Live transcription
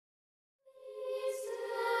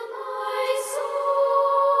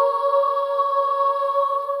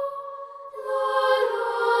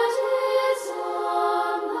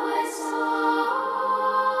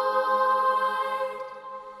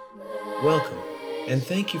and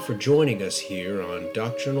thank you for joining us here on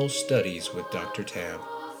Doctrinal Studies with Dr. Tabb.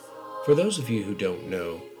 For those of you who don't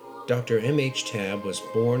know, Dr. M.H. Tabb was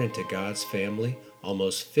born into God's family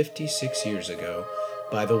almost 56 years ago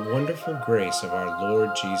by the wonderful grace of our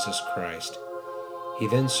Lord Jesus Christ. He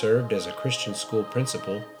then served as a Christian school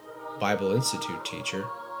principal, Bible Institute teacher,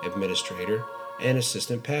 administrator, and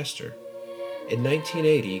assistant pastor. In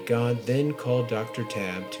 1980, God then called Dr.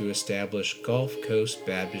 Tabb to establish Gulf Coast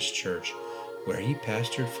Baptist Church, where he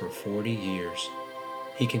pastored for 40 years.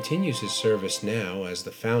 He continues his service now as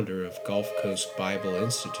the founder of Gulf Coast Bible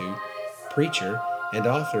Institute, preacher, and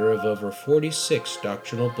author of over 46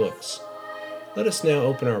 doctrinal books. Let us now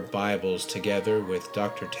open our Bibles together with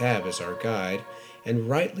Dr. Tabb as our guide and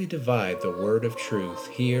rightly divide the word of truth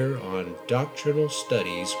here on Doctrinal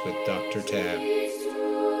Studies with Dr. Tabb.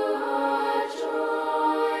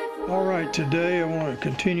 All right, today I want to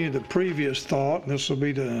continue the previous thought. This will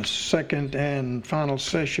be the second and final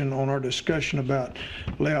session on our discussion about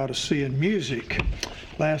Laodicean music.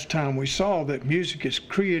 Last time we saw that music is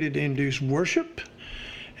created to induce worship,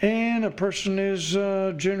 and a person is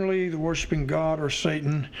generally worshiping God or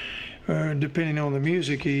Satan, depending on the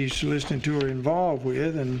music he's listening to or involved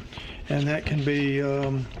with, and that can be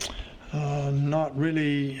not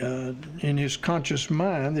really in his conscious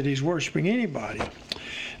mind that he's worshiping anybody.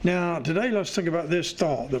 Now, today let's think about this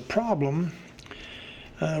thought. The problem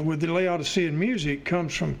with the Laodicean music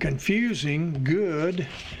comes from confusing good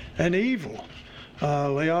and evil.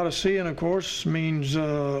 Laodicean, of course, means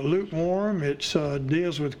lukewarm. It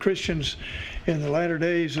deals with Christians in the latter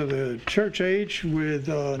days of the church age with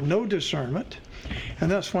no discernment. And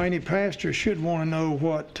that's why any pastor should want to know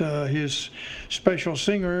what his special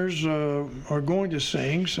singers are going to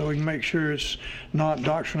sing, so he can make sure it's not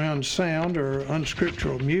doctrinally unsound or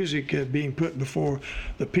unscriptural music being put before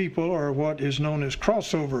the people, or what is known as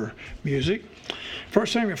crossover music. 1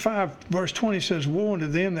 Samuel 5 verse 20 says, "Woe unto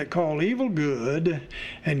them that call evil good,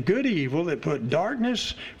 and good evil, that put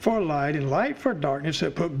darkness for light, and light for darkness,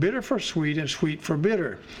 that put bitter for sweet, and sweet for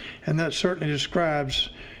bitter." And that certainly describes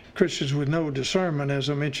Christians with no discernment, as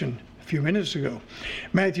I mentioned a few minutes ago.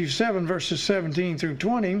 Matthew 7 verses 17 through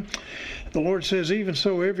 20, the Lord says, "Even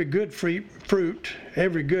so every good tree bringeth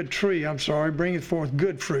forth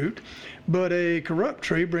good fruit, but a corrupt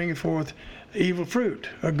tree bringeth forth evil fruit.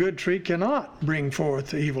 A good tree cannot bring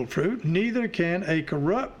forth evil fruit, neither can a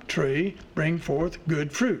corrupt tree bring forth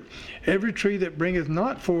good fruit. Every tree that bringeth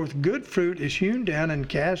not forth good fruit is hewn down and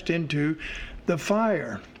cast into the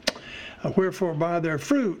fire. Wherefore by their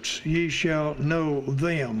fruits ye shall know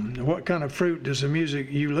them." What kind of fruit does the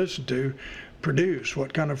music you listen to produce?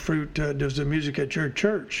 What kind of fruit does the music at your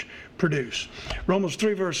church produce? Romans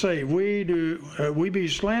 3 verse 8, we be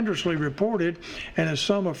slanderously reported, and as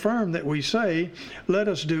some affirm that we say, let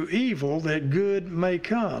us do evil that good may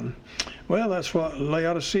come. Well, that's what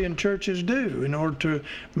Laodicean churches do in order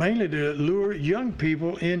mainly to lure young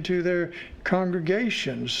people into their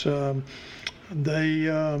congregations. They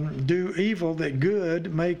do evil that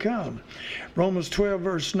good may come. Romans 12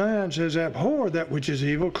 verse 9 says, "Abhor that which is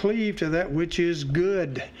evil, cleave to that which is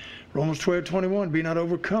good." Romans 12:21, "Be not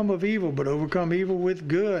overcome of evil, but overcome evil with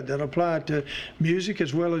good." That applies to music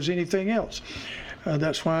as well as anything else.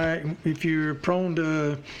 That's why if you're prone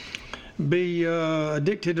to be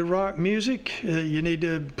addicted to rock music, you need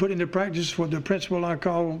to put into practice what the principle I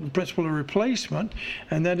call the principle of replacement,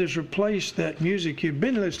 and that is replace that music you've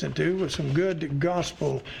been listening to with some good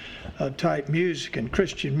gospel type music and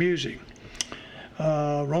Christian music.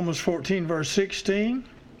 Romans 14 verse 16,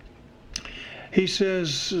 he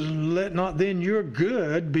says, "Let not then your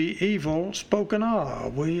good be evil spoken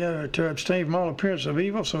of." We are to abstain from all appearance of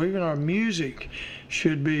evil, so even our music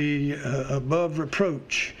should be above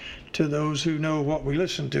reproach to those who know what we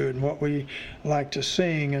listen to and what we like to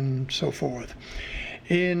sing and so forth.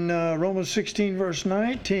 In Romans 16 verse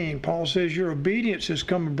 19, Paul says, "Your obedience is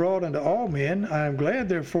come abroad unto all men. I am glad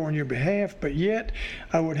therefore in your behalf, but yet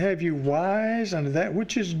I would have you wise unto that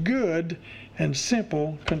which is good, and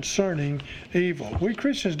simple concerning evil." We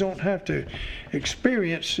Christians don't have to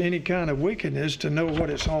experience any kind of wickedness to know what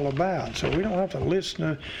it's all about. So we don't have to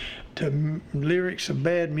listen to lyrics of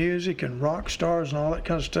bad music and rock stars and all that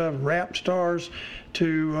kind of stuff, rap stars,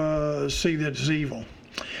 to see that it's evil.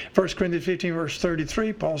 1 Corinthians 15 verse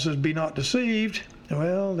 33, Paul says, "Be not deceived."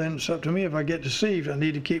 Well, then it's up to me if I get deceived. I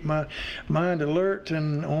need to keep my mind alert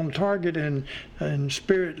and on target and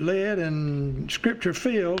spirit-led and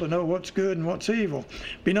scripture-filled to know what's good and what's evil.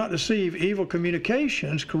 "Be not deceived. Evil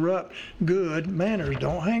communications corrupt good manners."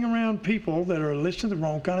 Don't hang around people that are listening to the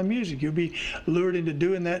wrong kind of music. You'll be lured into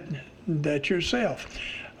doing that yourself.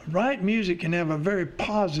 Right music can have a very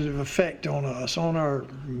positive effect on us, on our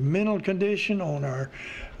mental condition, on our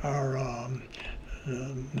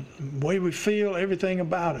way we feel, everything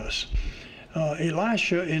about us.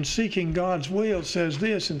 Elisha, in seeking God's will, says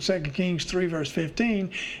this in 2 Kings 3 verse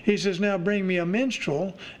 15. He says, now bring me a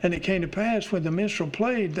minstrel. And it came to pass when the minstrel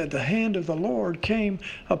played that the hand of the Lord came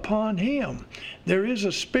upon him. There is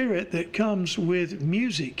a spirit that comes with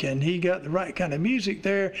music, and he got the right kind of music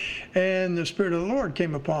there, and the Spirit of the Lord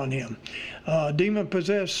came upon him.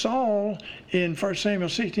 Demon-possessed Saul in 1 Samuel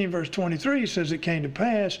 16 verse 23 says, it came to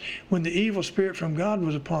pass when the evil spirit from God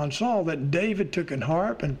was upon Saul that David took an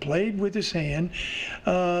harp and played with his hand.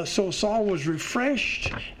 So Saul was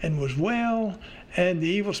refreshed and was well, and the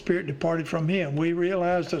evil spirit departed from him. We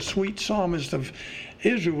realize the sweet psalmist of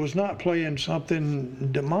Israel was not playing something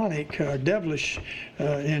demonic or devilish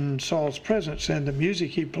in Saul's presence, and the music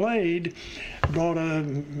he played brought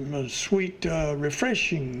a sweet,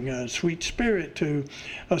 refreshing, sweet spirit to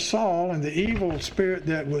Saul, and the evil spirit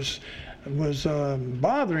that was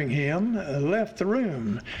bothering him left the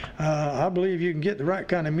room. I believe you can get the right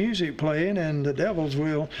kind of music playing, and the devils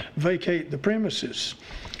will vacate the premises.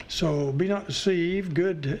 So be not deceived.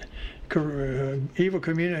 Evil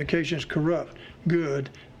communications corrupt good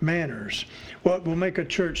manners. What will make a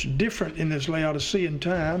church different in this Laodicean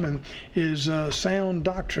time and is sound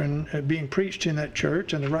doctrine being preached in that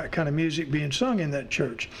church and the right kind of music being sung in that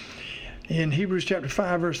church. In Hebrews chapter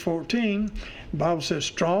 5 verse 14, the Bible says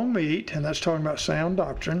strong meat, and that's talking about sound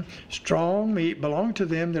doctrine, strong meat belong to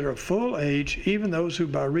them that are of full age, even those who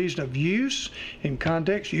by reason of use, in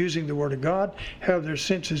context, using the word of God, have their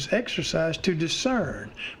senses exercised to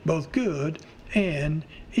discern both good and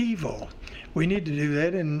evil. We need to do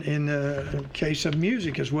that in the case of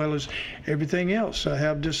music as well as everything else.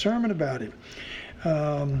 Have discernment about it.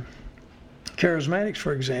 Charismatics,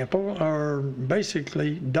 for example, are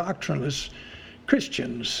basically doctrineless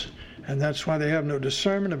Christians, and that's why they have no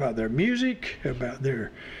discernment about their music, about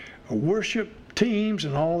their worship teams,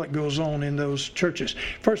 and all that goes on in those churches.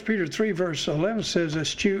 1 Peter 3 verse 11 says,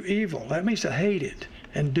 eschew evil. That means to hate it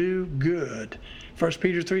and do good. 1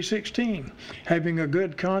 Peter 3:16, having a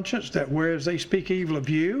good conscience, that whereas they speak evil of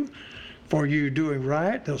you, for you doing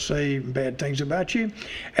right, they'll say bad things about you.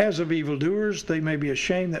 As of evildoers, they may be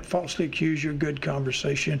ashamed that falsely accuse your good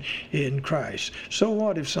conversation in Christ. So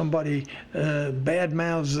what if somebody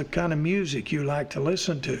bad-mouths the kind of music you like to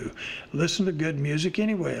listen to? Listen to good music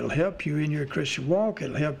anyway. It'll help you in your Christian walk.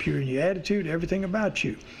 It'll help you in your attitude, everything about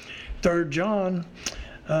you. 3 John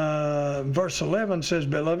verse 11 says,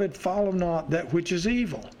 beloved, follow not that which is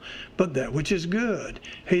evil, but that which is good.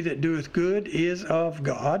 He that doeth good is of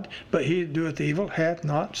God, but he that doeth evil hath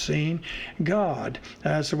not seen God.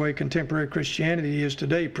 That's the way contemporary Christianity is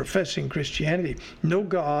today, professing Christianity. No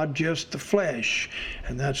God, just the flesh.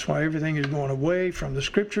 And that's why everything is going away from the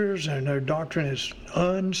scriptures, and their doctrine is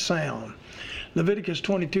unsound. Leviticus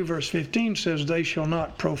 22 verse 15 says, they shall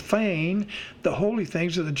not profane the holy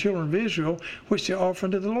things of the children of Israel, which they offer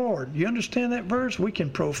unto the Lord. You understand that verse? We can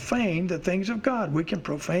profane the things of God. We can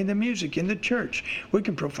profane the music in the church. We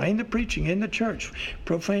can profane the preaching in the church.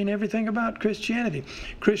 Profane everything about Christianity.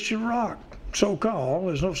 Christian rock, so-called,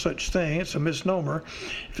 there's no such thing. It's a misnomer.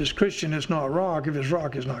 If it's Christian, it's not rock. If it's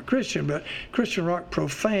rock, it's not Christian. But Christian rock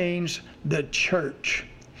profanes the church.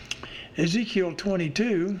 Ezekiel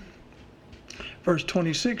 22 verse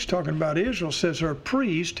 26, talking about Israel, says, her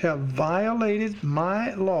priests have violated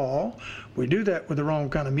my law. We do that with the wrong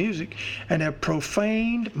kind of music, and have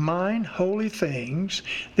profaned mine holy things.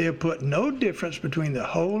 They have put no difference between the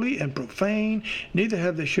holy and profane, neither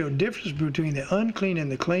have they showed difference between the unclean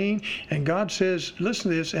and the clean. And God says, listen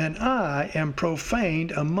to this, and I am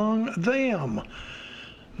profaned among them.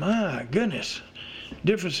 My goodness.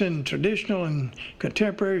 Difference in traditional and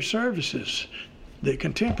contemporary services. The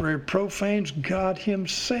contemporary profanes God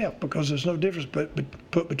himself, because there's no difference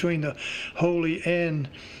put between the holy and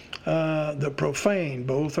the profane.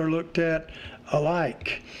 Both are looked at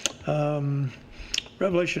alike.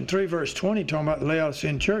 Revelation 3 verse 20, talking about the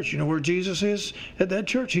Laodicean church. You know where Jesus is at that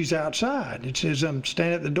church? He's outside. It says, I'm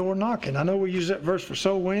standing at the door knocking. I know we use that verse for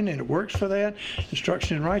soul winning, and it works for that.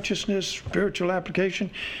 Instruction in righteousness, spiritual application.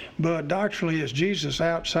 But doctrinally, it's Jesus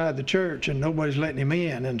outside the church, and nobody's letting him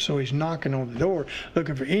in. And so he's knocking on the door,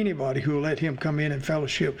 looking for anybody who will let him come in and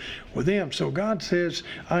fellowship with them. So God says,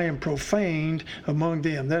 I am profaned among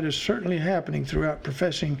them. That is certainly happening throughout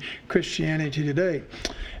professing Christianity today.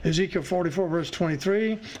 Ezekiel 44 verse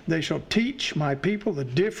 23, they shall teach my people the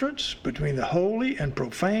difference between the holy and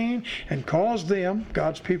profane, and cause them,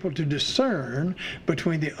 God's people, to discern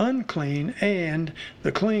between the unclean and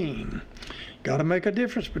the clean. Got to make a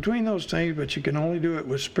difference between those things, but you can only do it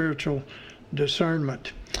with spiritual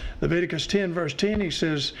discernment. Leviticus 10 verse 10, he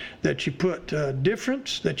says that you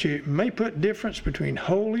may put difference between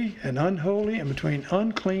holy and unholy, and between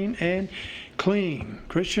unclean and clean.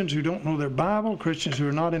 Christians who don't know their Bible, Christians who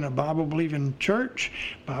are not in a Bible believing church,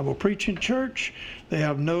 Bible preaching church, they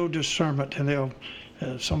have no discernment, and they'll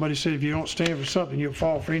somebody said if you don't stand for something, you'll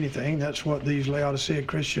fall for anything. That's what these Laodicean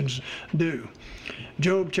Christians do.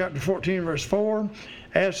 Job chapter 14 verse 4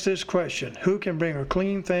 asks this question: who can bring a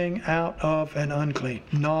clean thing out of an unclean?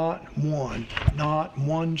 Not one. Not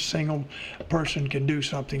one single person can do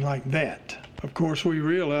something like that. Of course, we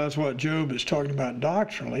realize what Job is talking about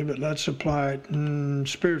doctrinally, but let's apply it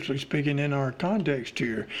spiritually speaking in our context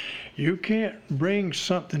here. You can't bring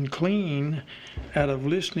something clean out of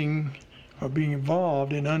listening or being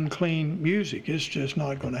involved in unclean music. It's just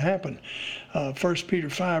not going to happen. 1 Peter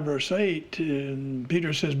 5 verse 8,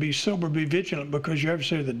 Peter says, be sober, be vigilant, because your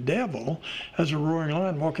adversary the devil, as a roaring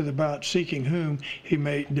lion, walketh about seeking whom he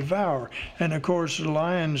may devour. And of course, the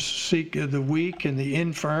lions seek the weak and the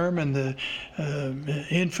infirm and the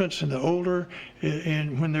infants and the older,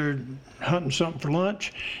 and when they're hunting something for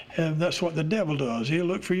lunch. That's what the devil does. He'll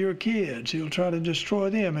look for your kids. He'll try to destroy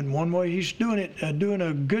them. And one way he's doing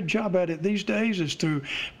a good job at it these days is through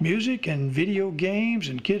music and video games,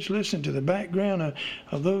 and kids listen to the background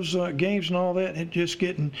of those games and all that, and just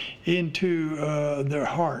getting into their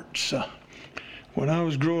hearts. When I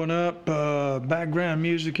was growing up, background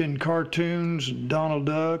music in cartoons, Donald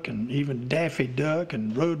Duck and even Daffy Duck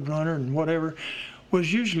and Roadrunner and whatever,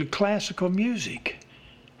 was usually classical music.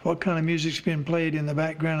 What kind of music's been played in the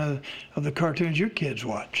background of the cartoons your kids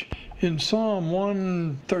watch? In Psalm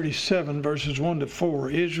 137, verses 1 to 4,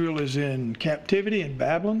 Israel is in captivity in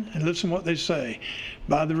Babylon, and listen what they say.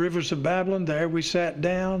 By the rivers of Babylon, there we sat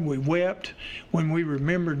down, we wept. When we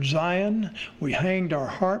remembered Zion, we hanged our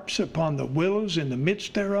harps upon the willows in the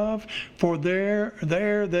midst thereof. For there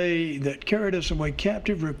they that carried us away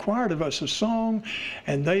captive required of us a song,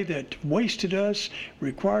 and they that wasted us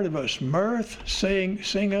required of us mirth, saying,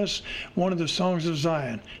 sing us one of the songs of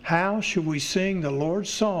Zion. How shall we sing the Lord's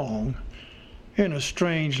song in a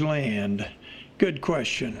strange land? Good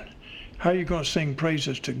question. How are you going to sing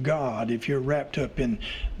praises to God if you're wrapped up in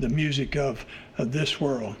the music of this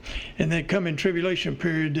world? And then coming tribulation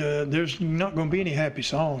period, there's not going to be any happy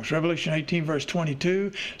songs. Revelation 18 verse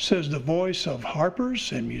 22 says, the voice of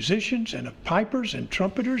harpers and musicians and of pipers and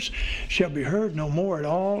trumpeters shall be heard no more at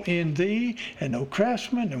all in thee, and no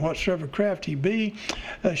craftsman, and whatsoever craft he be,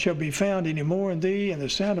 shall be found any more in thee, and the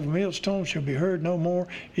sound of a millstone shall be heard no more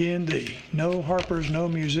in thee. No harpers, no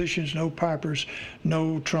musicians, no pipers,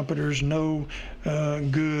 no trumpeters, no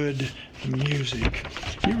good music.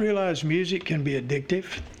 You realize music can be addictive.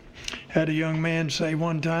 Had a young man say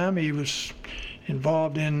one time he was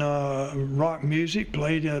involved in rock music,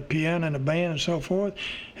 played a piano in a band and so forth.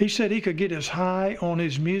 He said he could get as high on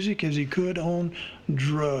his music as he could on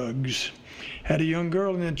drugs. Had a young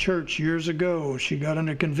girl in the church years ago, she got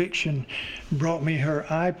under conviction, brought me her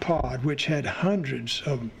iPod, which had hundreds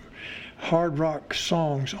of hard rock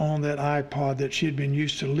songs on that iPod that she had been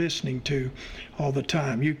used to listening to all the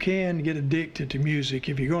time. You can get addicted to music.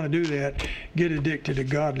 If you're going to do that, get addicted to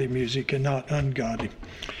godly music and not ungodly.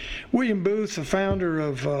 William Booth, the founder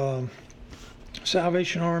of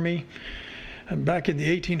Salvation Army, back in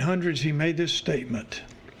the 1800s, he made this statement.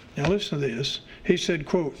 Now listen to this. He said,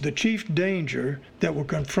 quote, the chief danger that will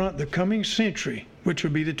confront the coming century, which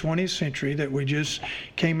would be the 20th century that we just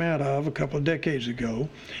came out of a couple of decades ago,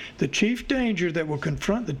 the chief danger that will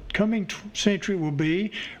confront the coming century will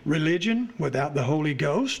be religion without the Holy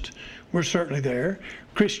Ghost. We're certainly there.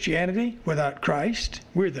 Christianity without Christ.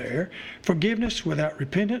 We're there. Forgiveness without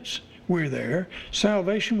repentance. We're there.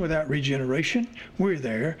 Salvation without regeneration. We're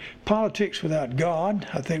there. Politics without God.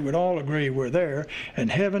 I think we'd all agree we're there.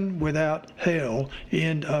 And heaven without hell.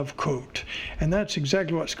 End of quote. And that's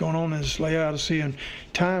exactly what's going on in this Laodicean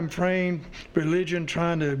time frame. Religion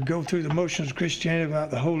trying to go through the motions of Christianity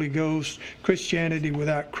without the Holy Ghost. Christianity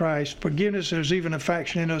without Christ. Forgiveness. There's even a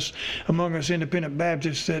faction in us, among us independent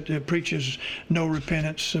Baptists, that preaches no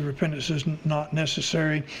repentance. Repentance is not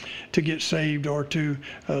necessary to get saved or to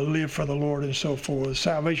live for the Lord and so forth.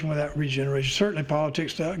 Salvation without regeneration. Certainly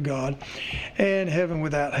politics without God. And heaven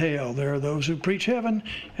without hell. There are those who preach heaven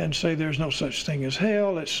and say there's no such thing as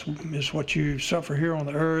hell. It's what you suffer here on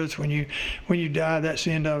the earth. When you die, that's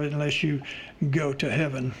the end of it unless you go to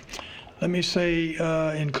heaven. Let me say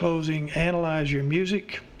in closing, analyze your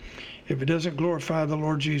music. If it doesn't glorify the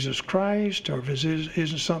Lord Jesus Christ, or if it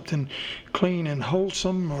isn't something clean and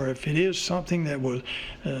wholesome, or if it is something that will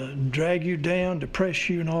drag you down, depress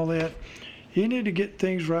you and all that, You need to get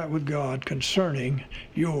things right with God concerning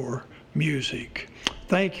your music.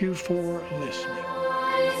 Thank you for listening.